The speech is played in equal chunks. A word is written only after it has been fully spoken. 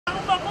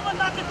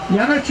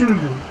Yana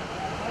chuldi.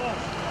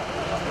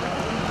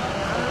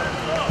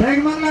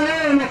 Tegmanlar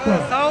yo'qda.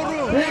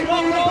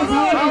 Tegmanlar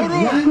savru.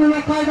 Yangi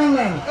uloq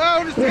qaydanlar.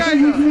 O'sha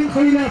 100 ming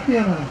qo'yilyapti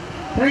yana.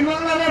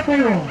 Tegmanlar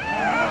qo'ying.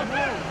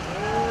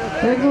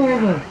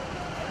 Tegmanlar.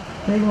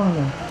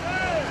 Tegmanlar.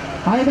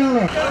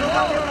 Haydanlar.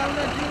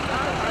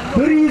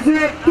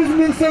 130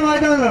 ming so'm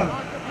haydanlar.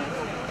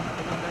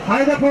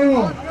 Hayda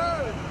qo'ying.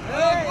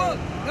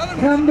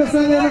 Kam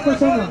desang yana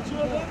qo'shaman.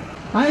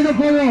 Hayda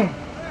qo'ying.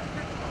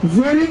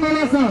 Zo'ring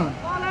olasan.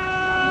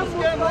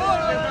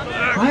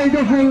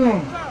 Hayda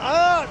qo'ying.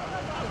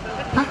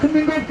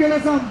 Taqminga olib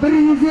kelasan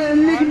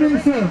 150 ming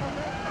so'm.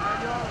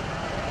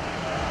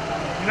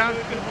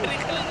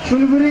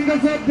 Shulburingga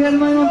javob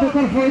bermayman,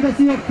 bekor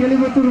foydasi yo'q,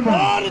 kelib o'tirma.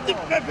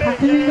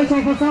 Taqminga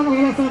chopasan,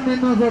 olasan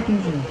mendan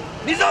zotingni.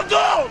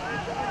 Nizomjon!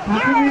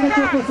 Taqminga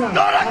chopasan.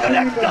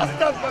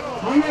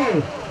 Alo.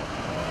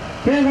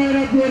 Kel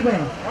g'ayrat berdi.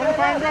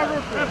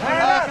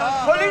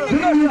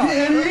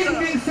 150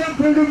 ming so'm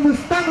pulni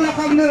Mustang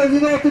laqabli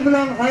o'zini o'ti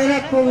bilan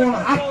g'ayrat qo'ygan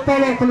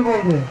appalo qilib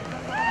oldi.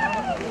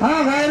 Ha,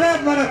 g'ayrat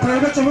mana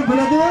to'yda chopib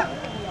bo'ladimi?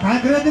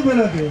 Konkretni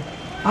bo'ladi.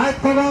 Ayt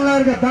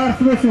qolganlarga dars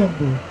bo'lsin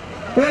bu.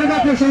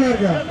 O'rgat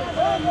o'shalarga.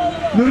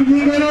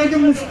 Nurgingaloyni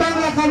Mustang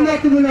laqabli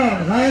o'ti bilan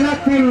g'ayrat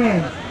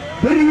qo'ygan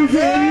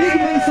 150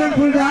 ming so'm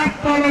pulni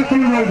appalo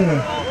qilib oldi.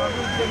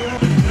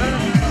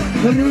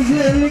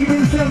 150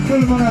 ming so'm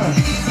pul mana.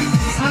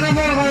 Ana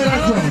bor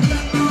g'ayratjon.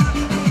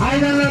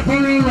 Haydanlar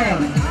qo'yinglar.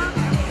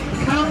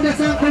 Kam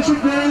desang qo'shib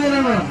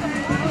beraveraman.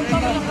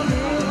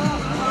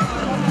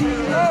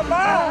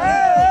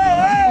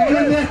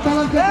 Olim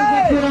ehtirom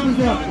ketib beramiz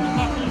deyapti.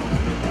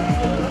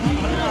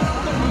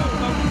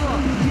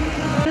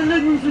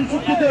 50 ming so'm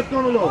tushib ketyapti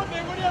ular.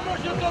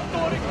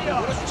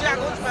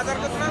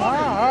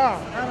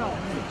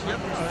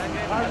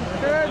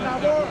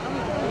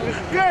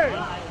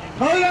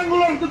 Qaydan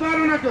buloqni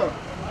Baron aka?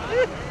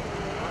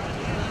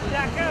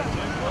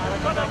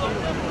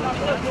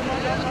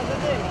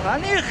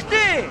 Qani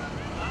ixti?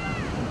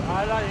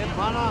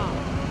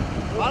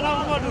 Mana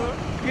olmadi.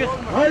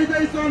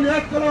 Haydaysan,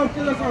 yakkalab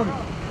kelasan.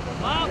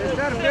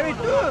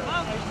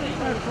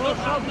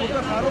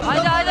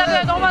 Hayda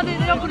ben olmadı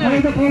diye bunu.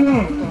 Hayda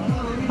qo'ying.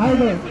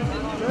 Hayda.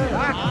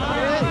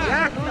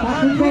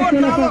 Taqinga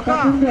kelasan,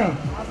 taqinga.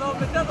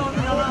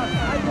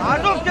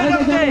 Azov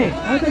keldi.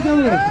 Hayda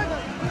jamur.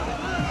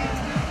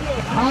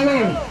 Alo,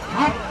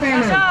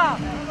 appalo.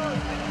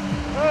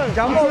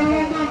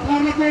 Jamoldan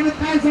parlaqoni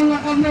qaysi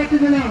laqablarni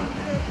bilan?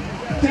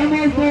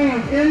 Jamoldan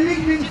 50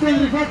 ming so'm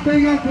rifat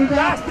qo'ygan pulda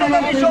Dastada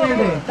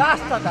mishodi.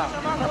 Dastada.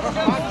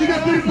 Ustiga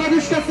bir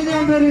podushkasini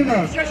ham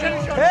beringlar.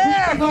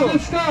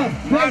 Podushka.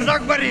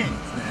 Barzak bari.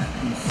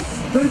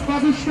 Bir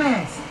podushka.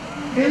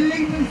 50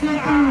 ming so'm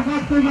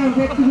rifat qo'ygan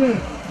bo'pti.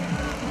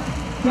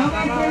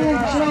 Jamoldan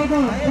Xishrov,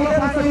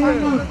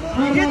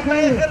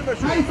 Kupkari,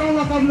 qaysi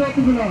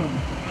laqablarni bilan?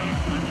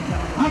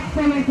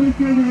 Appalo qilib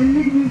keldi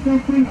 50 ming so'm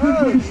pul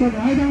berishadi.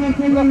 Haydanlar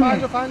qo'llanlar.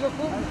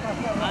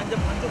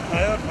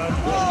 Tayyor.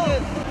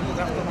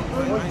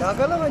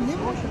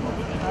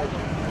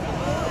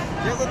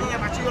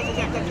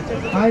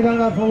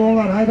 Haydanlar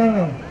qo'llanlar,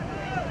 haydanlar.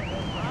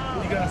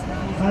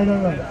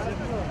 Haydanlar.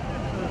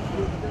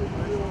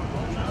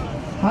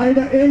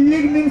 Hayda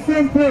 50 ming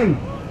so'm pul.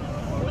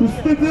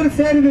 Usti bir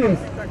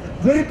servis,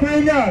 bir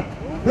ko'ylak,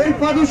 bir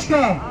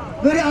podushka,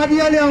 bir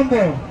adyal ham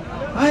bor.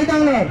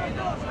 Haydanlar.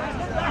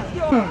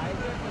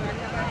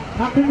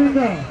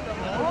 Taqminga.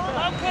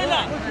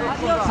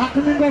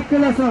 Taqminga olib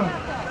kelasan.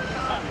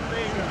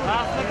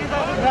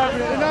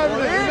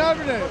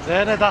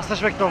 Zeyne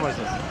dastlashmakda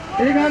olmaysiz.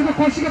 Egarga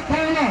qo'shiga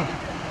qo'yla.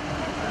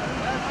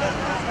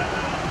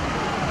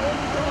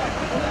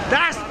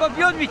 Dast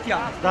попьет ya.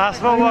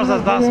 Dast mı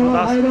varsa dast mı?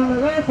 Haydanlar,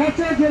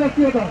 qo'cha kerak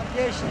yo'da.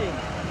 Geçti.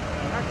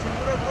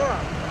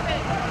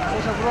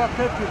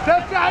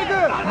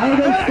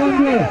 Hayda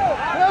İskender.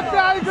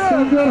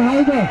 İskender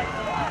hayda.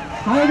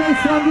 Hayda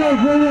İskender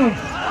golün.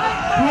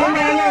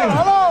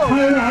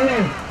 Hayda.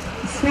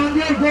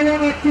 İskender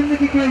golün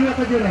etkinliği köyüne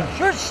kadar.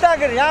 Şu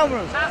iştagir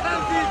yavrum.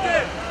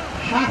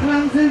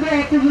 Şahramzil'de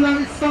eti bilen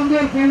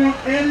İskender golün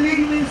 50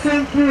 ming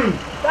so'm pul.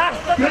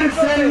 Bir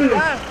servis,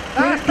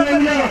 bir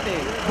ko'ylak,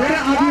 bir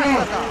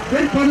adyal,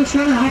 bir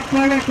podushkani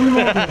haqqola qilib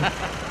oldi.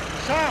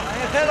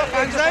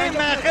 Xizay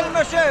ma'qul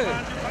ma'shu.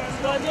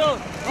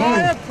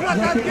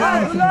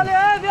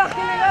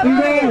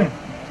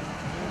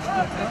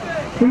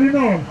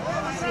 Pulini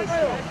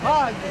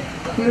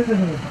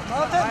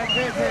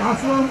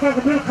Aslanga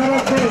bir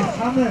qarab qo'y.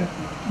 Qani,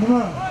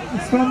 nima?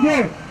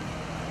 İskender.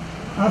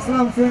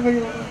 Aslan senga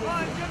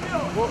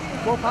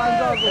bu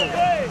panjogu.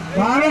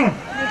 Bari.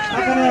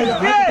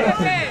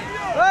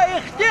 Ey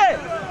ixti.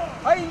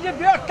 Ay ince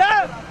bir yoqda.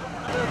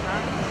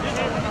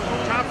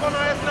 Çapon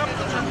ayasına mı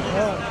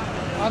çapon?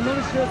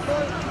 Anını şey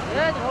yapar.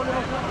 Evet, oldu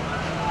bakalım.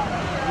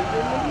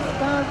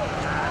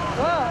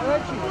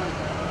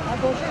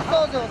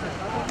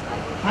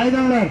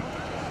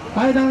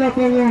 Haydanlar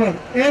qo'yganlar.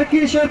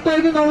 Erkin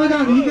Shertoyning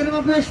nomidan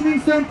 25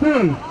 ming so'm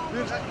pul.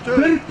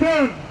 Bir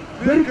ton,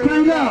 bir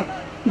ko'ylak,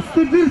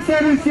 usti bir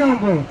servis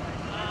ham bor.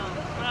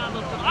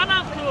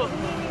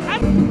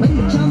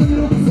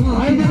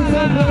 Aydın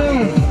sen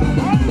kalın.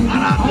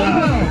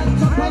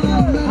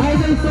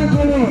 Aydın sen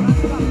kalın.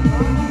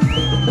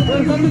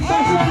 Korkutun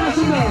taşlar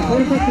başında.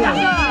 Korkutun.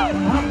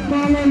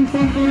 Akbağlı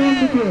insan kalın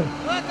dedi.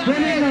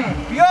 Geliyorlar.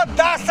 Yok,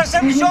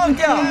 dastasam bir şey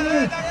oldu ya.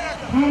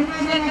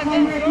 Harmanlara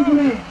kalmak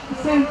gibi.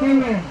 İnsan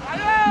kalın.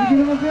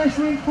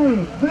 25.000 pul.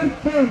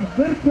 Bir ton,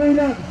 bir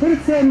koynak, bir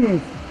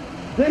servis.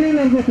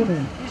 Geliyorlar götünü.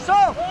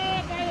 İsom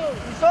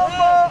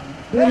bu.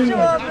 Geçim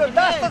abi,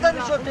 dastadan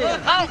iş oldu.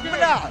 Halk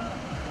bina.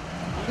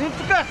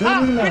 İntikar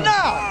halk bina.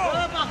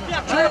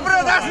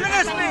 Çöpüre dasmin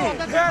ismi.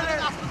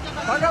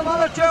 Bana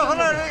bana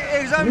çöğüler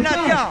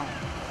egzaminasyon.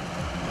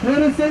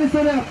 Neresi seni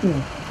soru yaptı?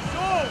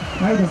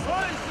 Haydi.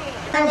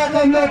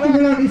 Kalakamlar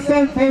bilen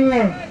İslam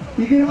Pavlov.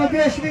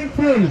 25.000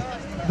 pul.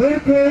 Bir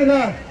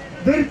koynak,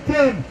 bir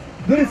ton,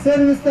 bir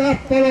serviste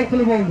aptallar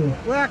kılıp oldu.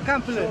 Koyak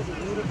kamplı.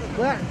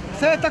 Koyak.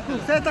 Seytaku.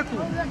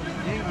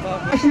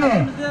 Başla.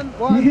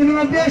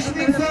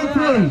 25.000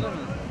 pul.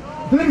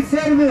 Bir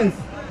servis.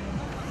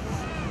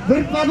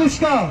 Bir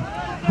paduşka.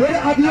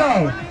 Bir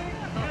adyav.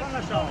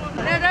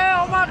 Ne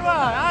Omar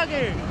var?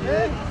 Hadi.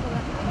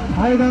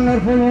 Haydanlar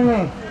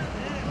polonlar.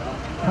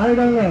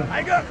 Haydanlar.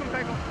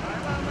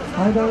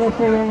 Haydanlar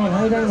polonlar.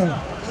 Haydanlar.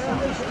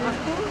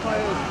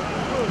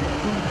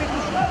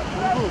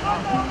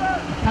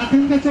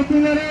 Takımda çok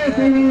ileri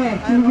polonlar.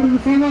 Çılgın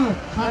Müslüman.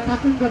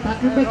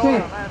 Takımda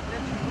çok.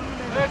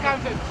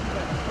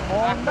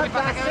 Onda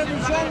dastasam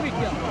bir şey olmuyor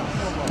ya.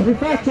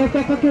 Rıfat çok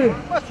takıtı.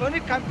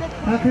 Sonik kampet.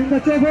 Takımda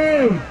çok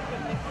ol.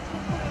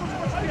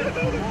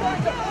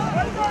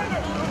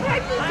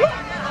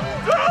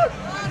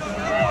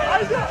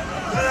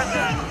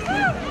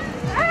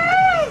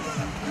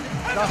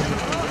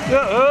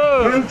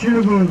 Ön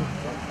çılgın.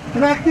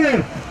 Traktör.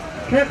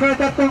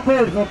 Kaytaktan koy.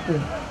 Soktu.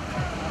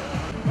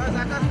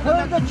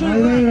 Koyda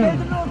çılgın. Hayır.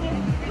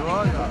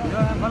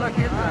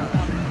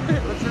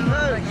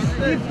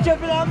 İpçe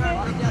bilen mi?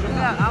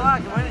 Ama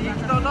ben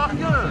iki tane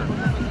akıyor.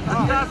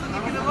 Hatta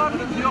ikini var,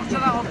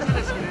 yokçalar hopçalar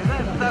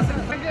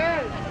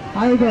eskide.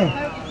 Haydi.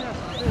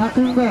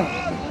 Takımda.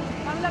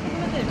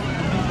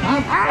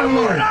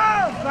 Aptallar.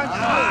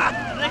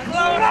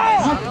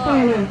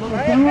 Aptallar.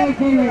 Kemal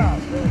Pavlov.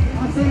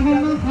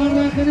 Asırgandan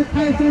karnakını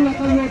kayıtırla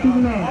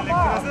kalıyordular.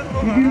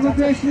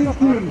 25.000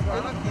 pul.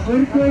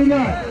 Bir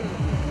koynak.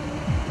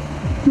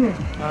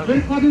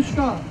 Bir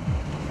paduşka.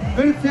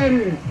 Bir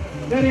servis.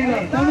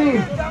 Deriler. Tamam.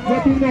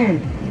 Zatinler.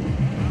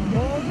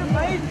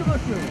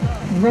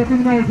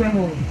 Zatinler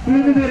Cemol.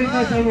 Ünlü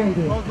deriler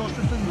Cemol'du.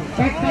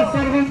 Bektaş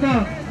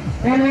Sarvan'dan.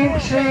 Onun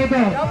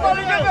Kışray'dan.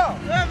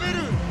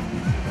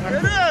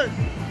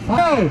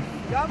 Hayır.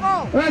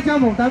 Evet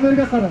Cemol.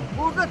 Tamirge kara.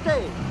 Burada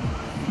değil.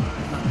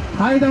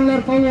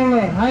 Haydanlar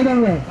pavlonlar.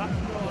 Haydanlar.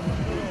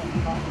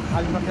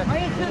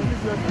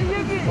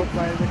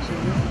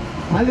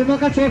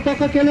 Halimaka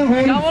çortakka kelin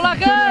hoğun.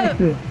 Camolaka.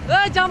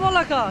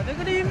 Camolaka. Ne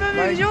kadar 20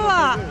 milyon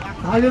var.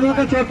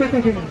 Halimaka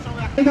çortakka kelin.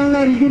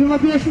 Haydanlar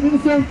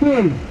 25.000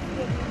 pul.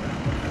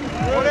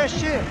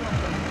 Oreşçi.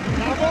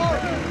 Nabor.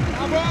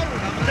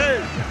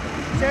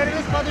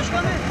 Servis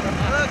paduşka mı?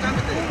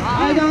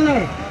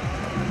 Haydanlar.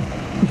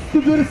 Üstü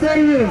bir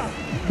servis.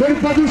 Bir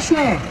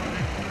paduşka.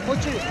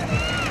 Koçi.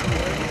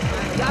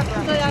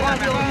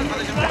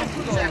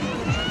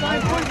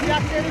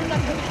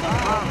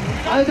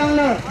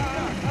 Haydanlar.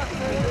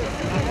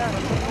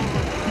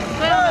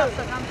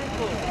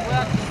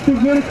 Üstü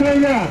bir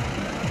koynak.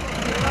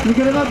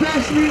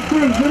 25.000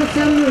 pul. Bir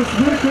servis.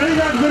 Bir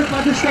koynak. Bir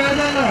paduşka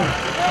haydanlar.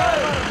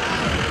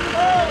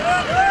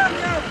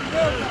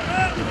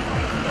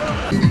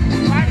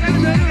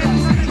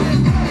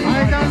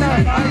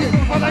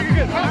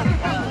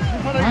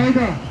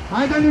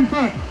 Hayda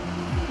Nilfat.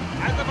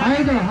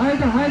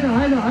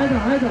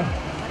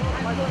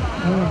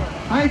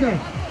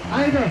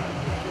 Hayda.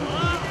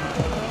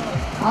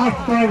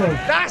 Aptalım.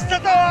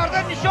 Dastada orada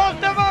nişan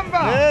tamam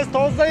mı?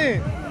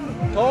 Tozdayı.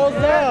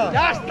 Tozda.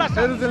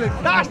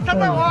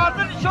 Dastada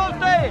orada nişan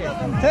değil.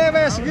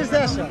 TV'ye girse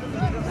aşağı.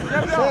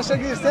 Seşe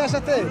girse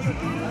aşağı te.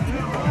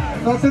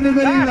 Kasını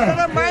verirler.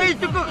 Dastada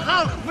mayıtıkı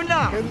halk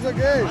bina. 𝑬𝒆𝒏.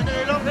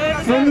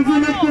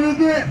 Denizin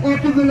etkinliği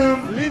otu bilen.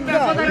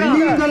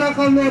 Linda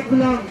lakallı ot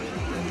bilen.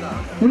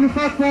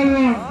 Nilfat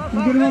Pavlov.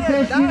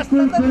 25.000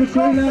 pul. Bir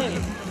koynak.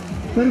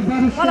 Bir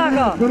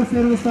barışlar. Bir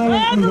servis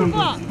sağlık.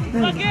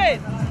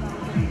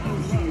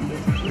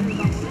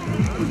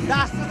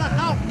 Dastada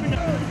halk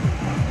bina.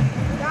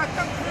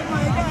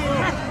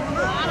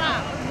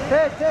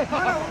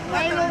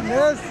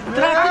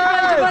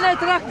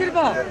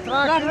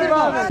 Traktör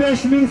var.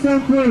 5.000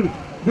 pul.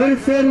 Bir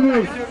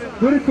servis.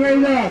 Bir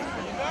koynak.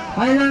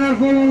 Haydanlar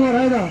polonlar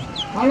hayda.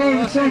 Alon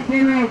İslam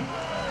Pavlov.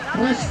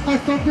 Raşit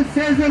Kastam'da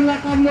Sezar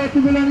lakablı otu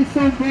bilen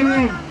İslam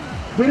Pavlov.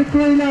 Bir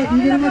koynak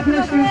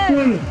 25.000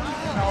 pul.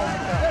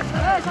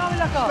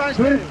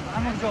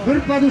 Bir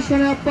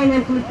paduşkanı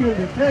aptallar kılıp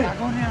geldi. Hey.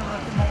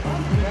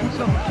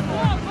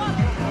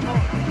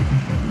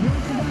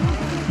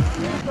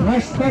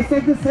 Raşit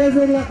Kastam'da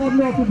Sezar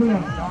lakablı otu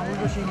bilen.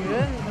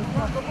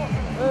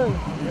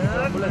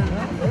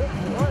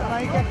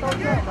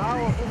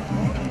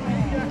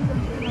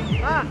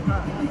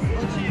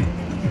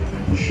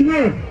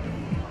 Xishrov.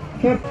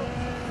 Xo'p,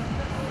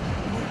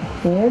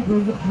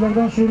 o'zi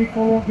qizlardan sherik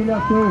polvon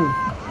kelyapti.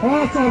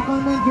 Hozir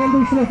orqangdan keldi,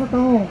 ushlasa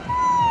tamom.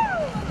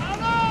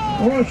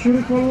 O,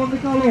 sherik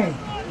polvonniki olov.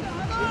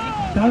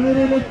 Ta'mir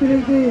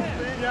elektrikni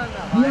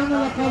yana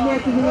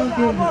laqablati bilan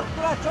keldi.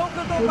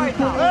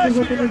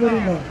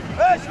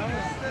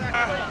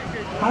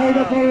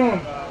 Hayda polvon.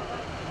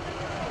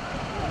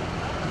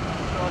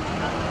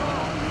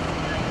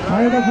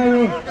 Hayda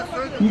polvon.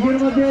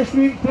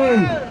 25.000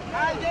 pul.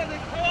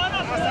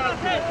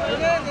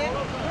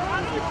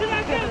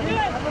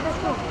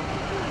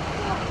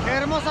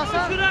 Termos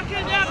asa.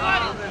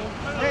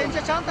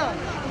 Neyincha çanta?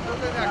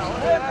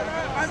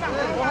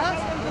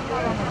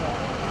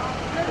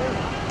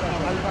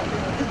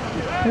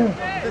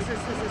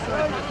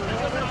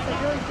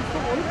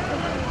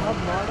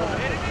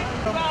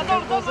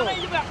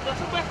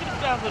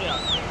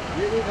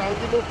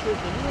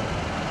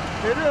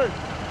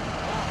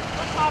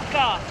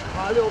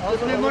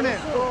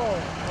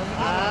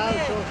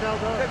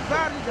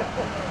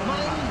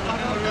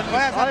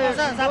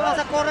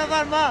 Zapasa korre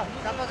var mı?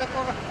 Zapasa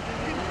korre.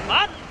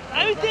 Var.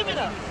 Ayıp değil mi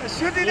lan?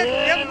 Şu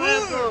dile hem bu.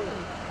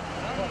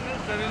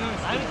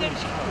 Ayıp değil mi?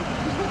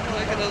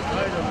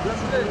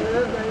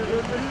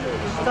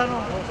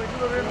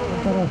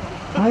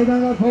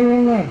 Haydalar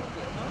polvonlar.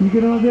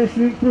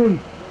 25.000 pul.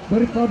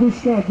 Bir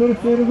podushka, bir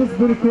servis,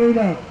 bir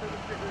ko'ylak.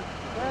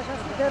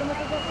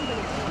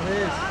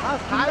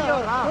 Hayır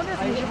ha.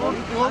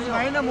 Yoz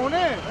mayna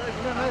mone.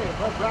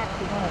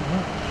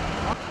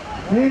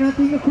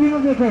 Mehnatingni qo'yma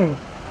bekor.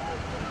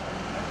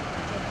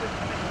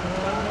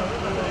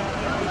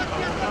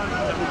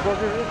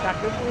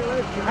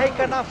 Hay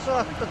kanafso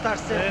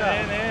tarsın.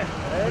 Ne.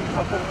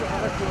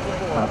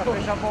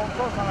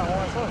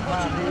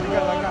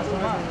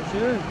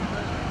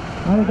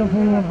 Hayda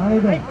polvon,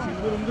 hayda.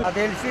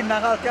 Adelfi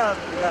nagalka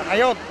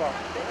hayot bor.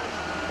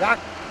 Yak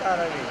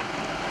taravi.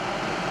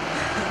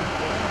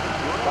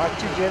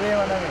 Bakçı jere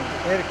mana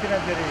men. Erkine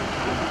jere.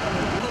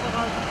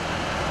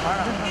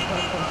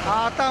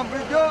 Atam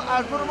video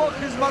azburbo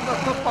xizmatda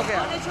to'ppaga.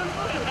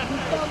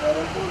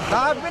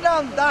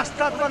 Nabinam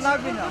dastatma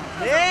nabinam.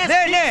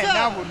 Ne.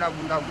 Nabu.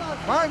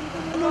 Man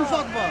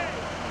uzatma.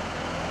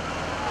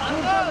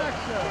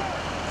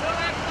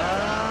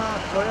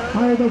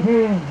 Hayda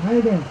polvon,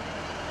 hayda.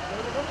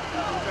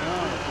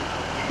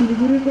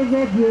 Kulgurinda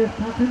zot yo'q,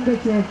 taqinda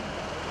cho'p.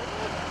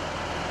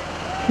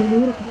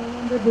 Kulgur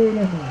qilganda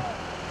bo'ylama.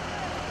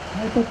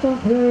 Haytatdan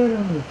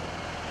qo'yaveramiz.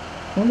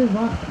 Hali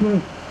vaqt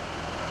ko'p.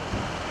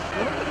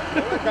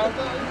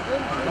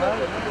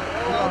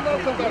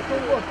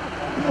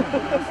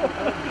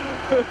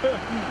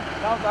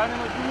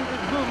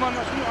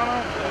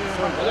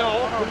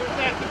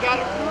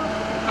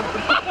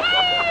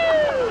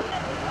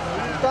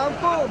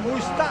 Tampo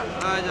musta.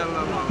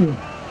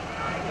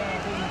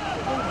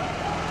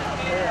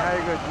 Hey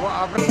good. Bu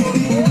abra.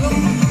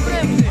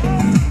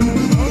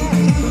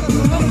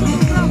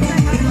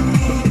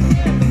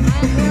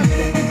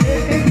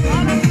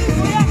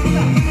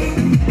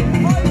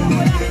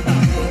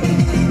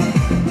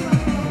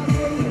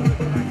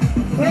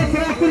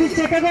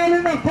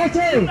 Çakalarından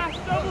koçu.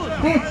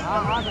 Koç.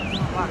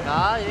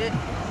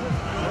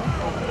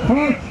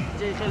 Koç.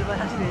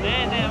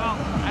 Ne bak.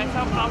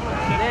 Akşam kalma.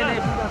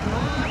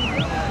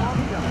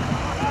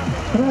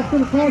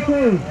 Traktör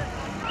koçu.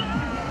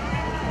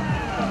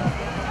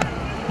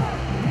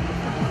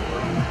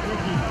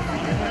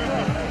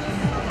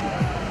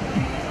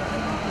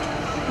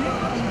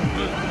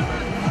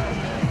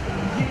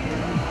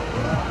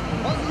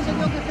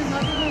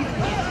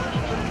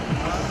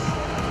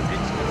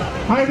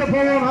 Hayda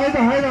polvon, hayda.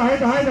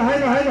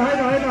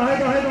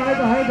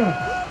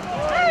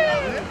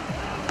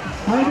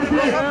 Hayda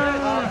direkt.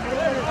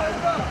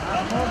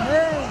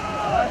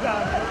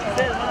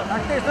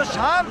 Akte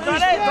şam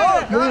Zarar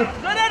Dur.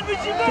 bir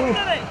şey yok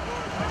zarar.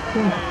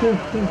 Dur.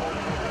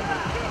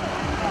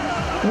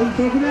 Onu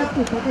çekil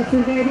yaptı, fakat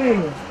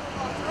𝑬𝒏𝒔𝒕𝒂𝒏𝒊𝒔𝒉.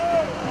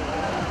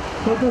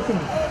 Çekilsin.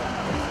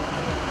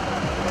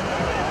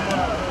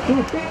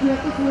 Çok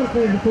yakın var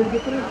koydu, koydu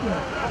tarafına.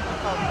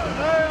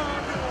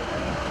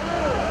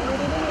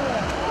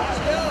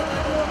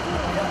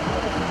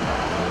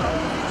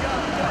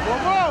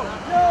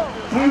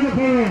 Haydi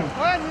polvon.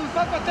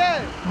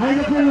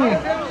 Haydi polvon.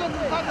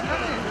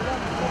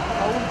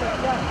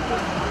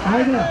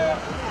 Haydi.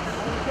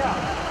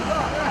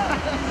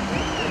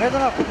 Neden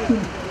yapıyorsun?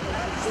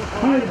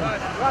 Haydi.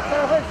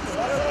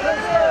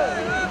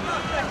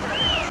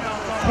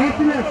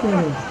 Hepine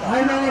koy.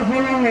 Haydalar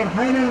polvon var,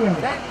 haydalar.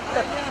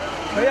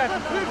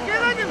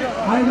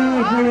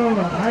 Haydalar polvon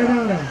var,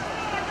 haydalar.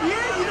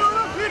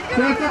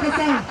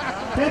 Ko'rsatasan.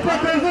 Tepa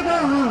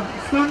ko'rsatasan, ha.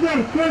 İskender,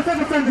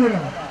 ko'rsatasan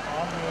jo'ra.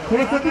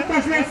 Ko'rsatib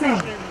tashlaysan.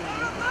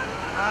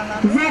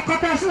 Uzoqqa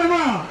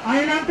tashlama.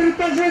 Aylantirib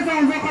tashlaysan,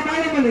 uzoqqa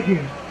tashlama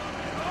lekin.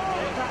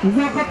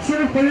 Uzoqqa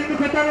tushirib qo'lingni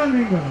ko'tarma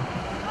menga.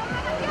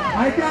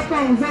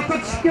 Aytyapman, uzoqqa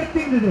tushib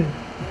ketding dedi.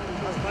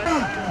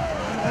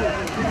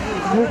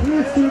 Yo'qni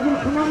sirg'ir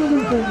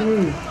qilmadim sen.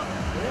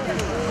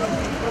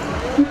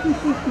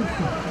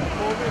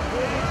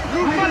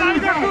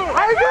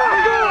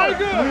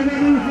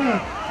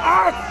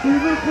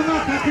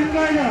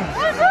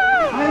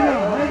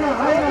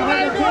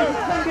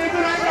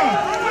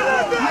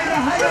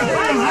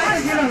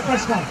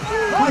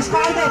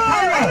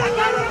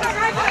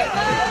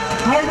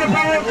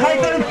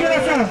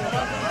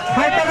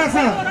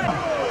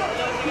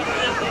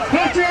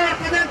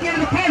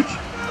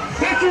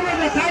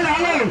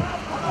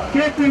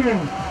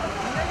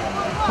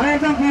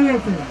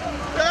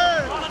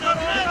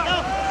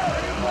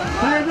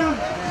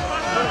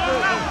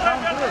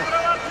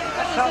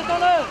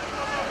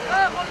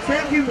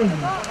 Sen kimsin?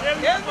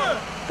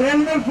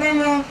 Elmir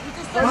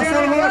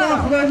Masallardan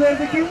Xudoy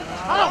berdi kim?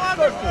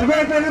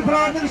 Xudoy berdi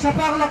birovning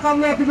shafaq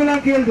laqabli bilan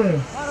keldi.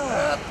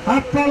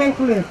 Aptalon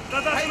qilib.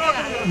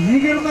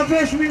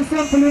 25 ming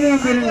so'm pulini ham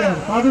beringlar.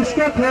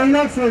 Padushka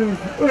qo'ylar servis.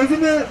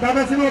 O'zini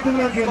dadasining oti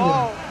bilan keldi.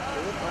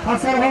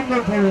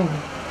 Masallardan qo'ydi.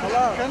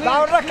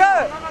 Davraka.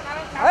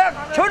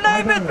 Cho'nay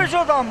bitmiş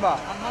odamba.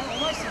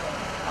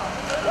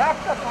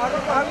 Yapta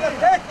Faruk abi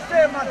tek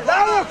sevmez.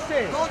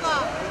 Davukse.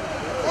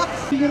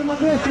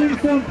 25 ming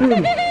so'm pul.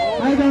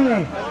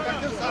 Haydanlar.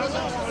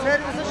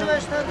 Servisi şuna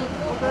işledi.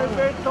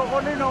 Ben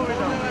to'g'ri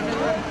no'mida.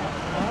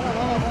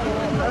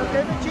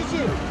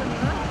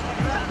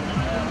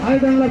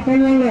 Haydanlar,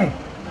 polvonlar.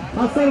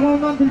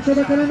 Asarg'ondan Dilshod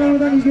aka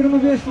nomidan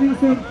 25 ming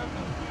so'm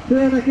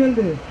to'yana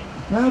keldi.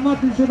 Rahmat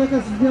Dilshod aka,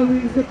 sizga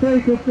uyingizga to'y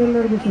ko'p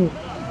kellar bo'lsin.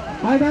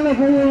 Haydanlar,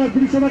 polvonlar,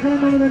 Dilshod aka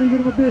nomidan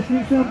 25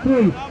 ming so'm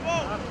pul.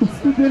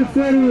 Usti bir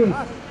servis,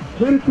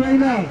 bir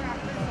qo'ylar.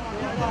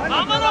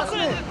 Aman olsun.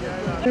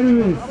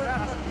 Servis.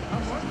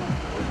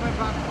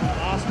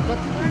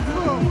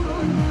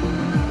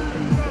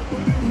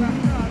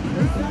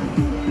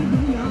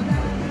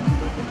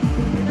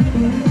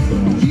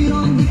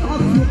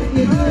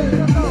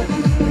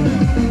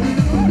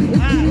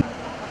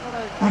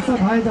 Asad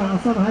hayda,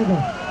 Asad hayda.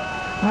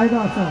 Hayda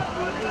Asad.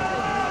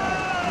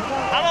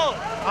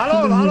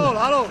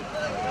 Alo.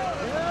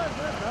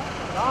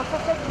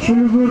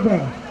 Şimdi burada.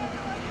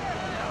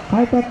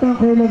 Haytattan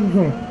koyuladı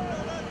zor.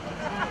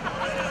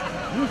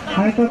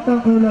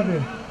 Haytattan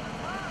koyuladı.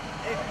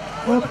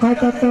 Ot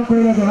haytattan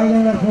koyuladı.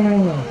 Haydalar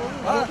koyuladı.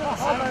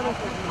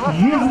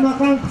 100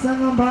 makam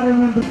kısangan bari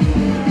mındır.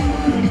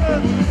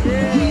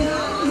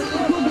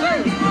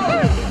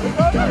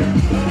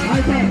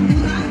 Haytat.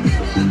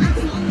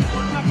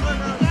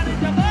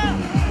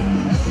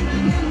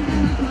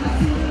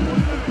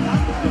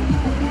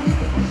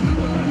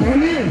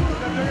 Oli.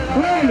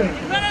 Oli.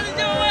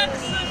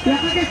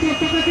 Yakake.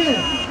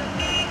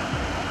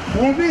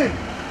 Oli.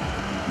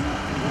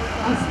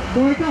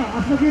 Boyda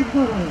asla bir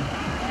sonra.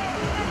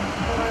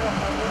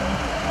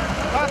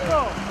 Kasto.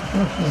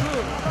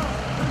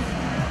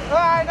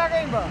 Hayda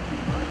gayba.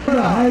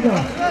 Hayda.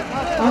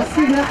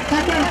 Aski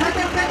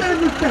katar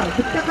bitta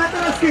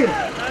katar aski.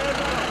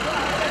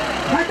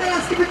 Katar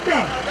aski bitta.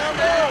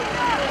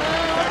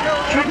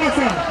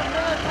 Şapasa.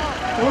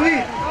 Oli.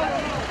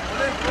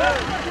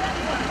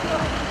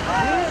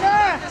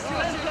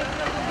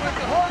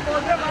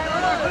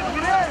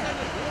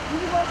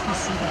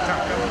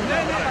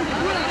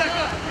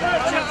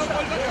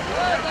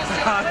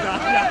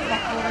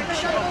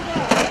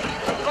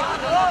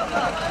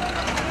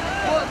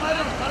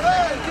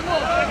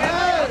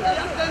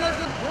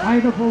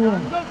 Hayda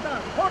polvon.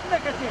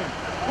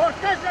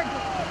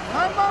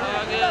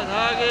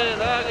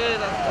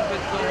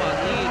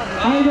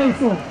 Hayda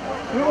iso.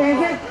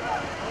 Ozak.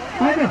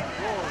 Hayda.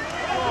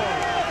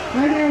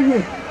 Hayda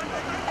Ozak.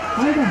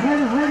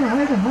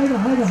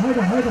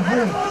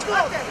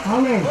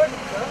 Hayda.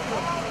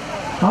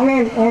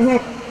 Halol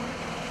Ozak.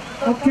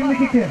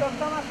 Kimniki ki?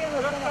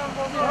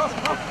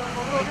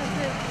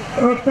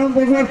 Ökten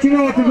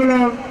bozorchini oti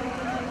bilan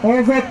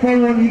Ozak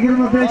polvon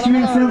 25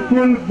 ming so'm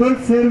pul, bir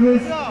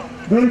servis,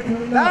 bir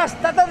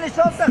Dastadan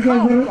nishonda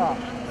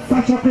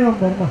saçakıyan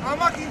borma.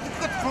 Ama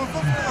intikot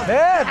konsol.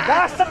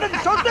 Dastadan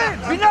nishonda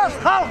binos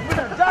xalq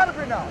bilan, jar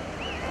bino.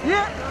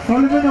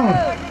 Salimini ol.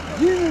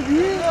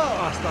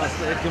 Asta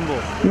erkin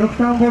bo'l.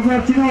 Ökten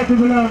bozorchini oti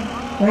bilan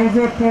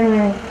Ozak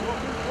polvon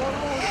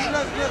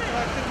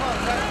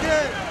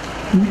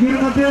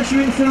 25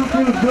 ming so'm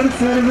pul, bir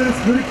servis,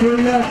 bir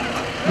ko'ylak,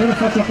 bir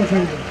saçakı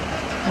koydu.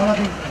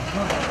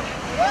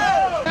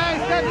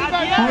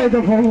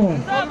 Hayda polvon.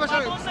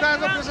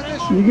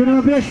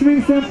 25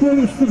 ming so'm pul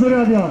usti bir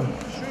adyal.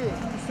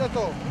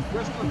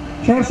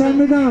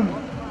 Chorshanbadan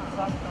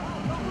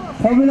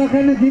Qobil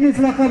akani Deniz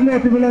laqabli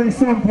oti bilan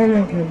Islom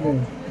polvon keldi.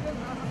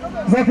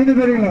 Zotini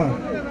beringlar.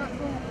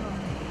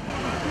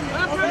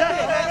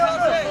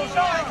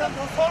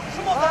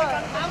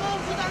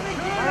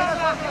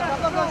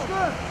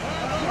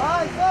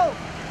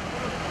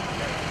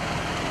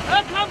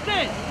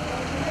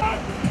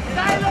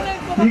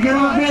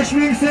 Yigirma 25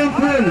 ming so'm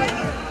pul.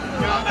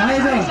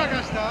 Hayda.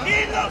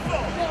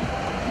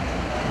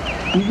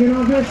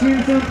 25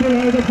 ming so'm pul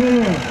hayda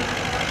polvon.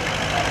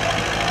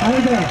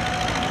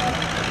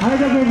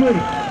 Hayda bobur.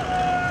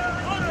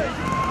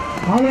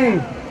 Halol.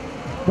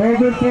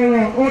 Bobur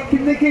polvon. Ot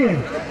kimniki?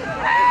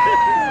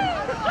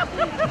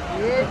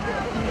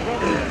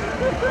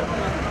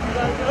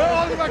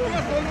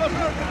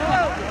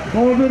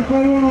 Bozor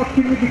polvon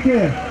otkinlikiki.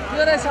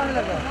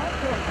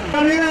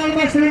 Qanday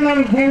almashtiringlar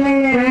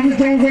polvonlar, hozir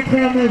jonzot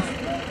qilamiz.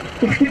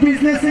 Ikki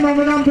biznesi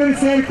nomidan bir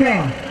serka.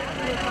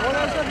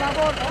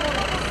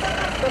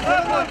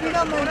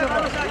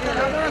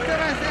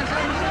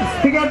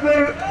 Ustiga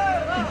bir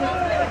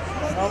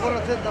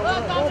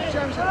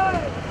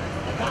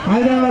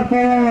haydanlar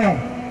polvonlar.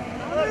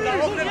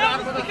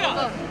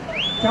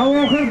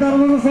 Javohir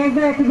darvoza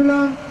soldati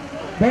bilan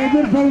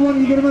Bozor polvon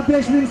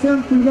 25 ming so'm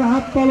pulga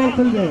happalol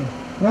qildi.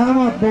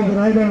 Rahmat Bozor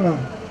haydanlar.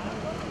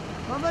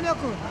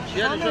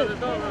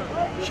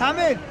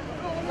 Shamil.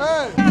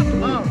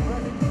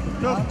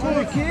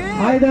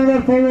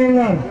 Haydanlar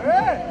polvonlar.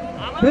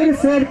 Bir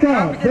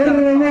serka, bir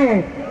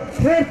Renault,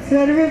 4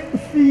 servis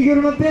usti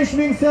 25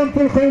 ming so'm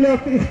pul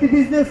qo'yilyapti ikki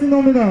biznesi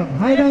nomidan.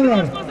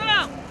 Haydanlar.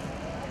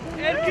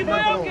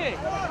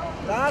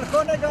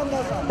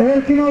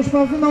 Erkin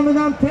oshpazi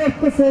nomidan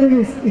 4 ta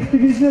servis,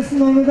 ikki biznesi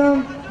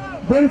nomidan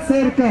bir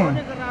serka.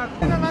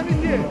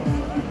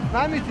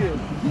 Namiti.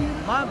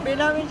 Man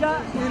benaminja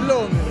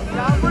Illon.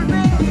 Yağmur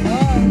Bey.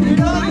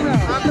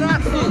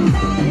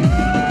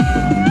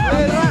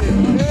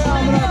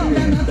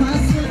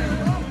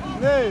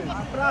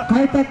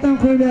 Qaytadan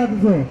qo'yiladi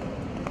zo'r.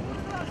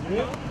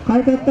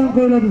 Qaytadan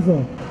qo'yiladi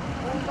zo'r.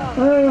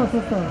 Ey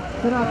asosdan,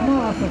 kiraqma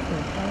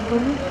asosdan.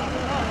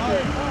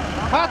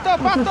 Pato.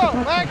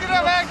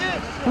 Vagi.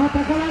 Ha,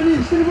 taqalarni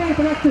yig'ishtirib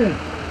o'tiribdi.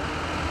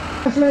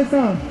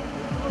 Tashlaysan.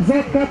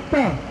 Zot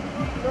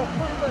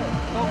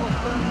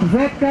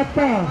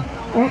katta.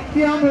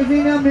 Otni ham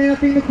o'zing ham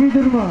niyatingni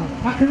kuydirma.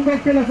 Haqingga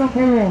olib kelasan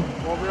polvon.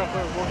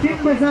 Kim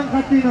bo'lsan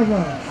qat'iy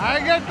nazar.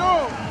 Haygato.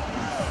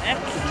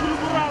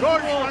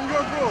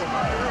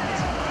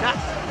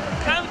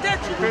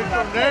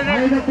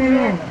 Hayda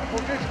polvon.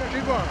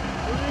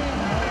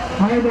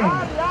 Hayda.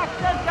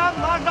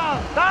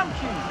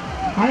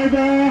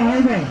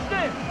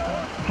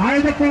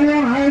 Hayda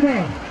polvon, hayda.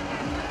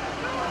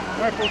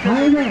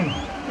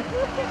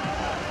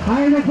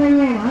 Hayda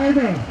polvon,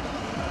 hayda.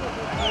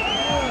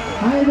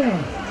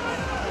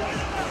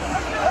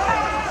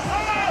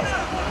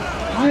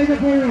 Hayda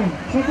polvon,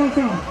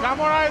 chopasan.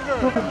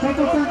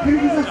 Chopasan,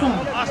 kirgizasan.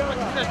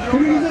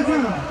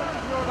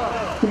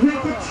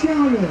 Uzoqqa tushgan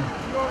oli.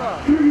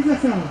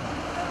 Kirgizasan.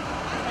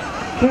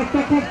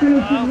 Katta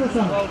qopqilib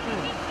kirgizasan.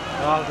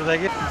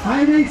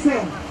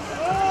 Haydaysan.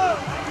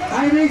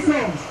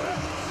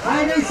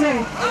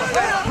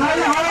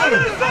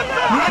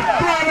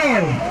 Hatta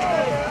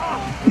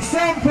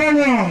İslam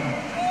polvon.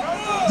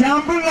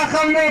 Jambul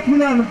raqamli ot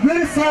bilan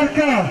bir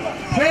sarka,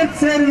 4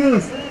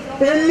 servis,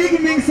 50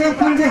 ming so'm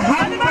pulga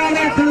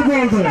haqqalar qilib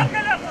oldi.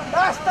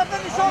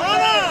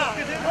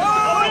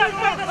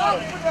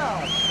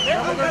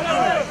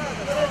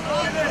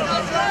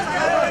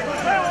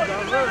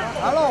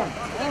 Alo.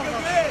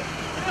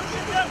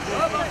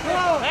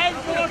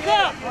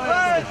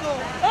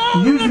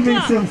 100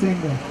 ming so'm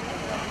senga.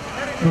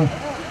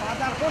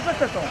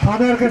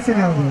 Padarka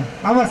sen aldi.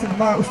 Hammasini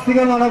men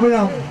ustiga mana bu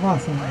ham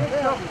masin.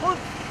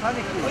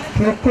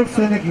 9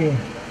 seniki.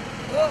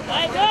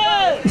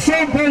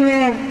 İslam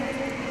polvon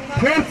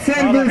 4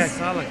 servis,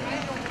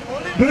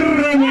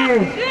 bir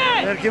Renault.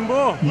 Erkin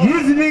bu.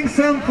 100 ming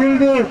so'm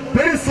pulni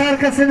bir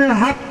sarkasini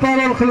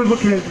happalol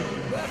qilib keldi.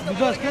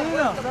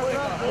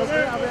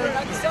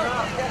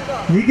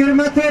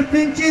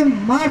 24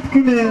 mart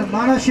kuni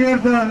mana shu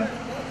yerda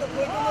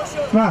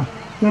va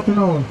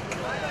To'tinov.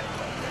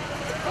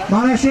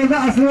 Mana shu yerda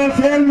asl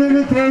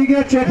fermerni to'yiga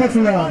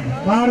chopasizlar,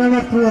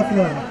 marhamat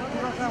qilasizlar.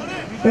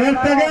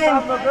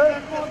 Ertaga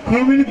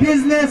komil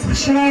biznes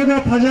Xishrovda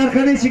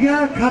pajarkani ichiga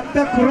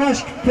katta kurash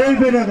to'y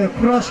beradi.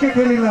 Kurashga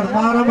kelinglar,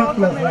 marhamat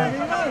qilasizlar.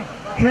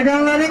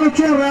 Kelganlaring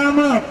uchun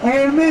rahmat.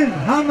 Amin.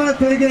 Hamma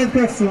to'yga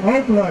yetkazsin.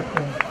 Alloh.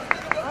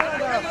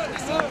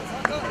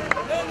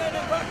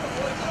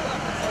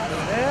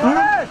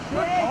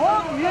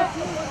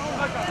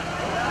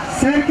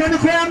 Serkani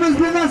qo'yamiz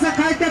bo'lmasa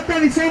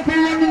qaytadan Isom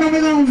polvonning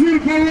nomidan uzr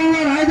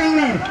polvonlar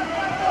haydanglar.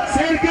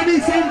 Serkani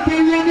Isom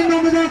polvonning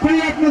nomidan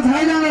qo'yapmiz,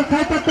 haydanglar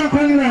qaytadan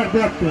qo'yinglar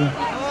deyapti.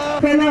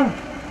 Polvon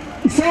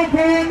Isom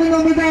polvonning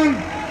nomidan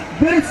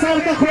bir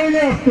sarka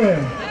qo'yilyapti.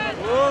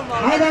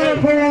 Haydanglar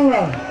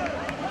polvonlar.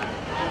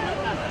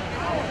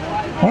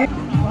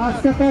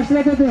 Pastga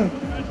tashlab edim.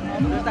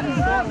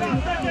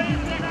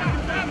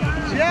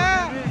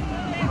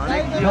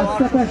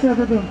 Pastga tashlab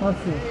edim,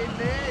 pastga.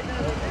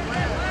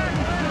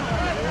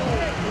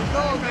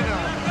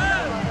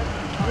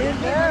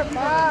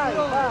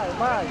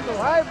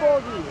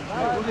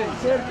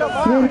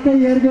 Serka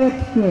yerga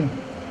o'tibdi.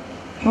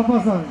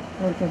 Chopasan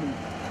serkani.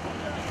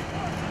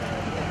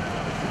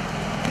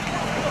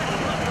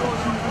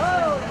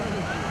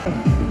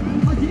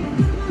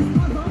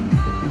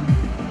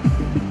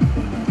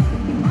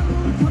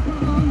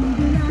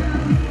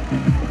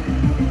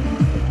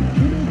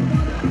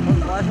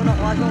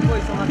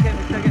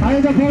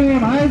 Hayda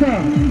polvon, hayda.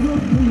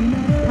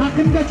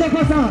 Haqimga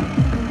chopasan.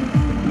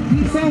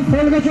 Isom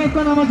qo'lga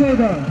chopgan ama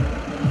joyda.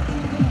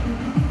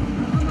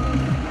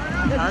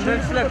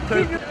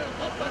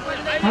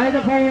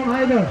 Haydi pavon,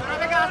 haydi.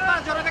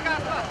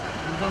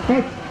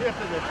 Koç.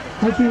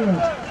 Kaçıyorlar.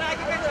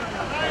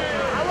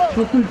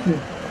 Şokülsün.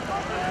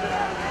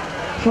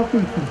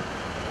 Şokülsün.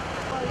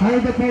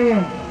 Haydi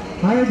pavon.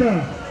 Haydi.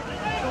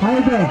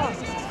 Haydi.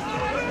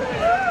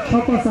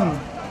 Şapasan.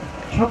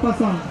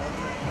 Şapasan.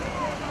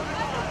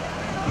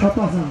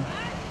 Şapasan.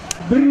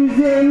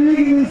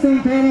 150.000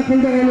 so'm tayyor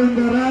qildi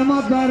o'limda.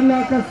 Rahmat barli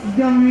aka,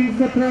 sizga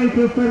uyingizda turay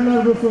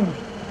ko'pirlar bo'lsin.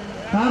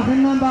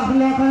 Tarixdan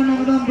baxtli aka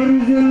nomidan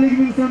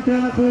 150.000 so'm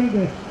tayyor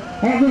qo'yildi.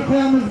 Hozir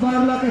qo'yamiz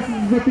barli aka siz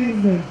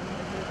izzatingizda.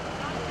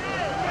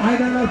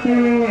 Haydalar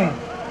qo'yinglar.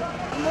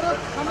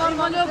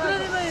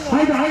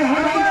 Haydi, haydi,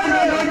 haydi,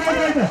 haydi,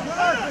 haydi.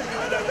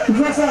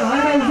 Uzasan,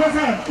 haydi,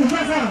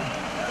 uzasan.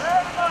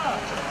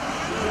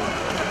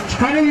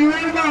 Chiqarib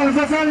yuborma,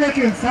 uzasan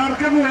lekin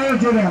sarqa bu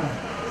o'lchada.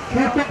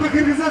 Çarpakla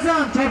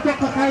kirgizasan,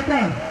 çarpakla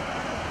qaytar.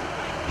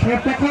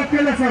 Çarpakla olib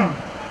kelasan.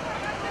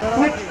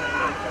 Qoch.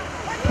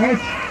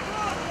 Qoch.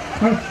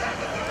 Qoch.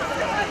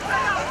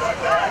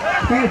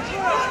 Qoch.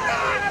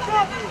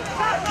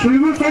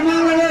 Chilbur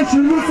tomonga,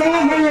 chilbur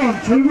tomon bo'lgan.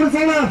 Chilbur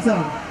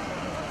solyapsan.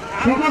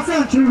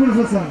 Qo'qasan,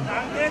 chilbursasan.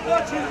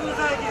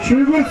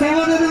 Chilbur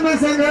tomon dedim men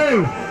senga.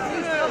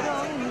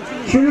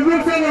 Chilbur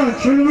tomon,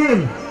 chilbur.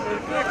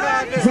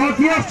 Zot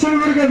yo'q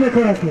chilburga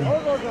bekorati.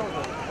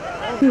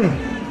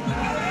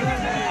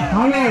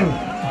 Hello.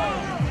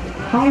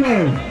 Hello.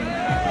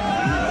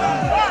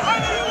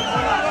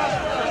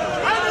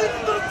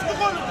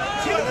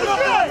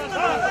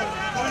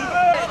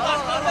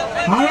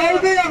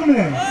 Hello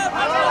deyapmi?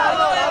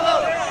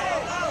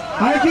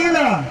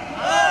 Aytinglar.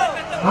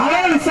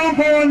 Hello son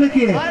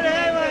pavonniki.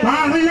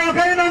 Bahriy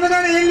aka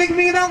nomidan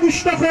 50.000 dan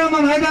 3 ta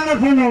qo'yaman, haydanglar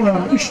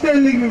pavonlar. 3 ta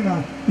 50.000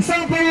 dan.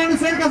 Son pavonni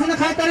serkasini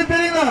qaytarib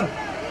beringlar.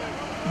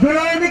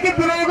 Birovniki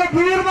birovga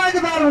buyurmaydi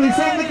baribir.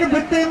 Insonniki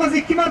bitta emas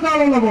 2 marta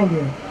alola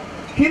bo'ldi.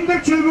 Kimdir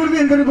chilburni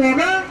ildirib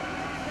olgan,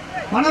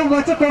 mana bu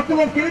bacha tortib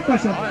olib kelib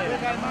tashladi.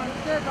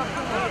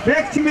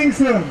 5.000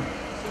 so'm.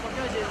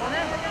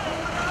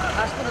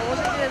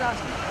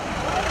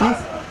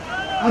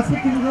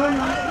 Aspektimiz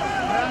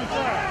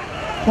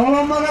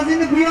Polvon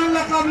magazini buyon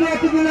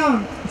laqabliyati bilan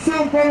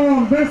Islom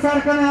polvon bir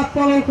sarkani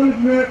appalov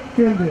qilib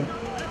keldi.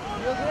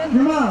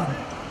 Nima?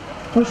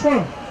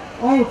 Qo'shqor.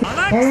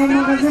 Polvon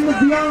magazini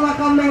buyon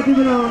laqabliyati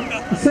bilan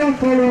Islom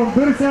polvon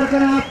bir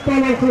sarkani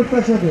appalov qilib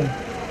tashladi.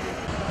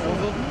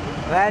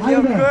 Radio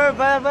ko'p,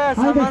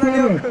 samara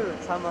yo'q.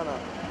 Samara.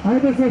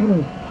 Hayda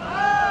So'rov.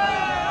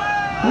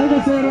 Hayda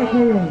So'rov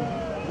polvon.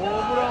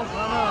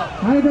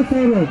 Hayda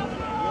So'rov.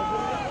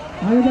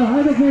 Hayda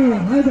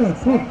polvon, hayda.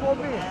 Hop.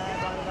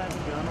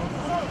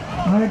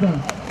 Hayda.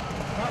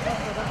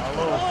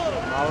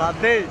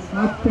 Молодец.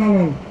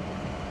 Appalov.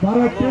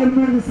 Barak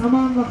kelmadi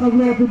saman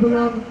laqabliyati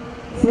bilan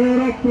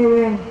So'rov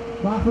polvon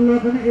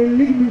baxilligini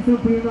 50.000 so'm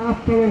pulini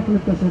appalov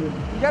qilib tashladi.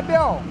 Gap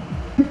yo'q.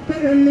 Bitta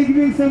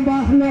 50.000 so'm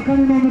baxilli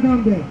akaning nomidan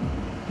de.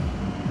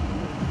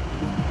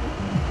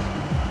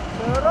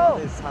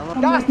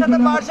 Dastada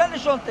barshani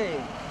shonte.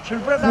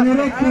 Chilpirada.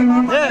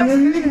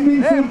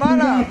 50.000 so'm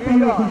pulini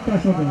appalov qilib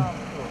tashladi.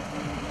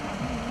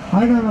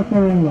 Haydanglar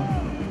polvonlar.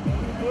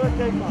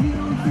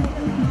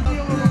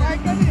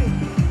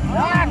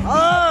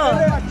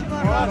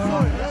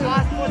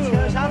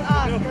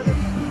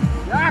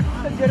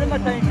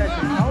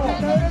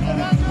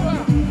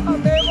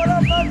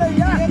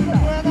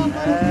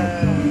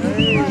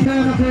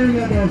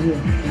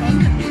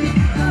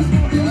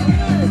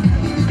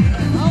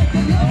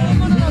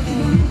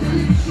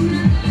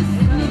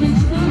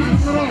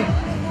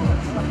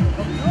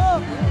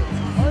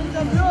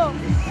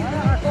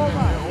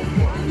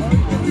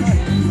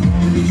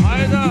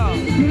 Hayda.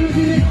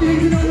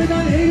 Direktörün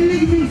önünden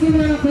 50.000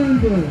 so'mga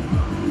qo'yildi.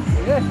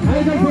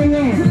 Hayda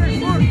polvon.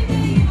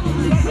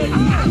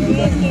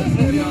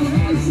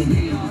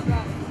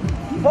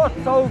 Bot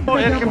sovuq.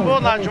 Erkin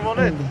bu Najmon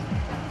et.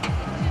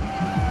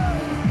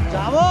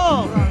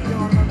 Jamol.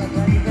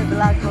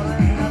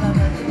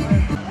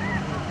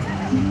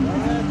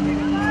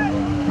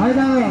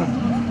 Haydanglar.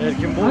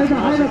 Erkin bu.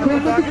 Hayda,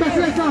 ko'rsatib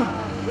tashlaysan.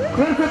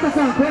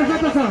 Ko'rsatasan.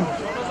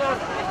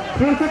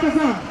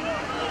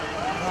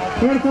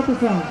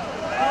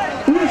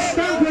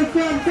 Uchdan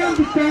ko'rsatsan,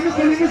 bittani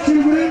qo'linga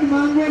chilburing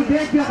mangol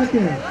bek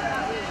yoqqa.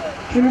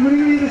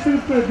 Chilburingni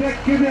yig'ishtirib qo'y, bek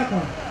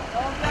yoqqa.